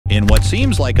In what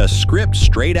seems like a script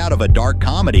straight out of a dark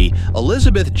comedy,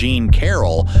 Elizabeth Jean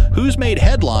Carroll, who's made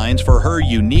headlines for her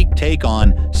unique take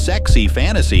on sexy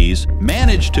fantasies,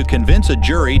 managed to convince a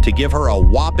jury to give her a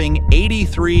whopping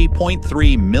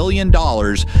 $83.3 million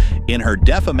in her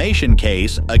defamation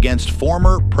case against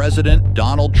former President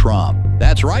Donald Trump.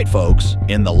 That's right, folks.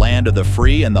 In the land of the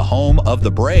free and the home of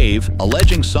the brave,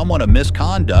 alleging someone of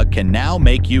misconduct can now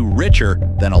make you richer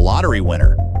than a lottery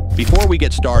winner. Before we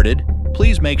get started,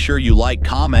 please make sure you like,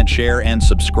 comment, share, and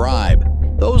subscribe.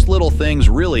 Those little things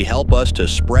really help us to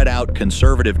spread out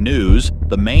conservative news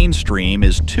the mainstream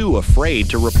is too afraid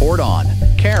to report on.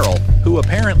 Carroll, who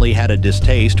apparently had a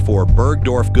distaste for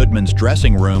Bergdorf Goodman's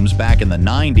dressing rooms back in the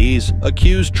 90s,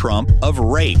 accused Trump of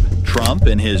rape. Trump,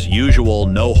 in his usual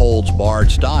no-holds-barred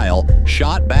style,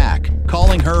 shot back,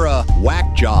 calling her a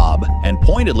whack job and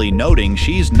pointedly noting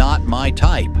she's not my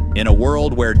type. In a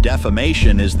world where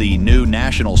defamation is the new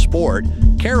national sport,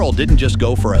 Carroll didn't just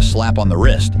go for a slap on the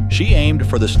wrist. She aimed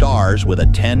for the stars with a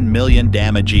 $10 million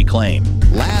damage claim.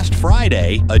 Last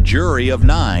Friday, a jury of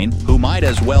 9, who might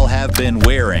as well have been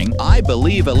wearing "I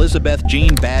believe Elizabeth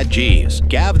Jean badges,"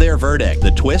 gave their verdict.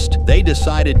 The twist? They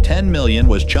decided $10 million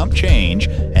was chump change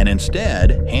and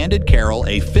instead handed Carroll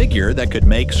a figure that could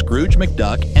make Scrooge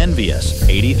McDuck envious: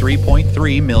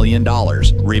 $83.3 million.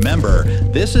 Remember,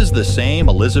 this is the same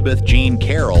Elizabeth Jean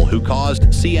Carroll who caused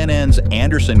CNN's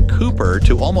Anderson Cooper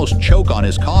to almost choke on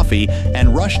his coffee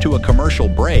and rush to a commercial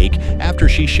break after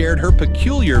she shared her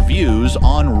peculiar views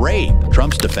on rape.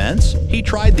 Trump's defense? He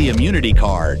tried the immunity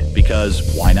card,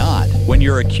 because why not? When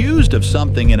you're accused of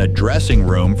something in a dressing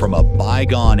room from a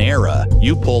bygone era,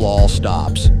 you pull all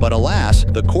stops. But alas,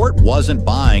 the court wasn't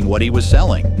buying what he was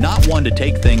selling. Not one to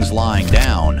take things lying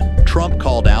down, Trump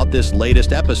called out this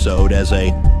latest episode as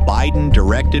a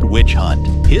Biden-directed witch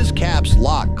hunt. His caps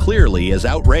locked clearly as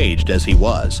outraged as he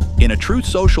was. In a Truth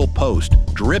Social post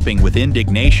dripping with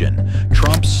indignation,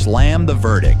 Trump slammed the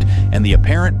verdict and the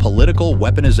apparent political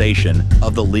weaponization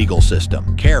of the legal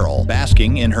system. Carroll,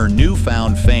 basking in her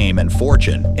newfound fame and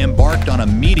fortune, embarked on a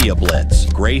media blitz,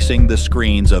 gracing the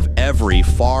screens of every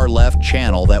far-left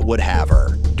channel that would have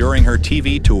her. During her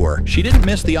TV tour, she didn't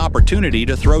miss the opportunity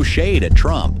to throw shade at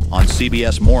Trump. On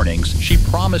CBS Mornings, she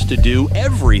promised to do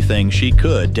everything she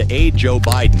could to aid Joe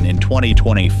Biden in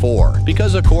 2024.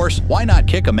 Because, of course, why not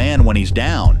kick a man when he's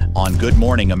down? On Good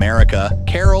Morning America,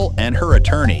 Carroll and her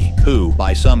attorney, who,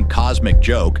 by some cosmic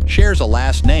joke, shares a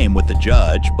last name with the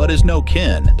judge but is no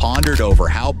kin, pondered over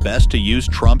how best to use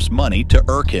Trump's money to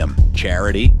irk him.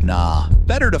 Charity? Nah.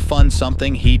 Better to fund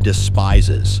something he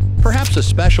despises. Perhaps a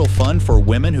special fund for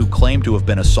women who claim to have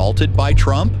been assaulted by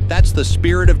Trump? That's the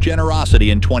spirit of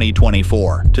generosity in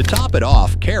 2024. To top it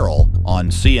off, Carroll, on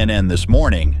CNN This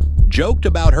Morning, joked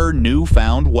about her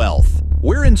newfound wealth.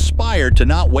 "We're inspired to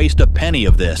not waste a penny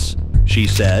of this," she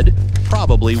said,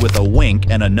 probably with a wink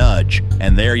and a nudge.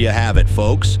 And there you have it,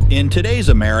 folks. In today's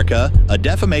America, a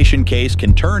defamation case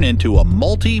can turn into a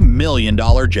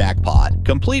multi-million-dollar jackpot,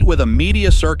 complete with a media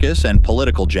circus and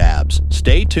political jabs.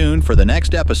 Stay tuned for the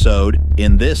next episode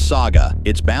in this saga.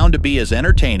 It's bound to be as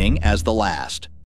entertaining as the last.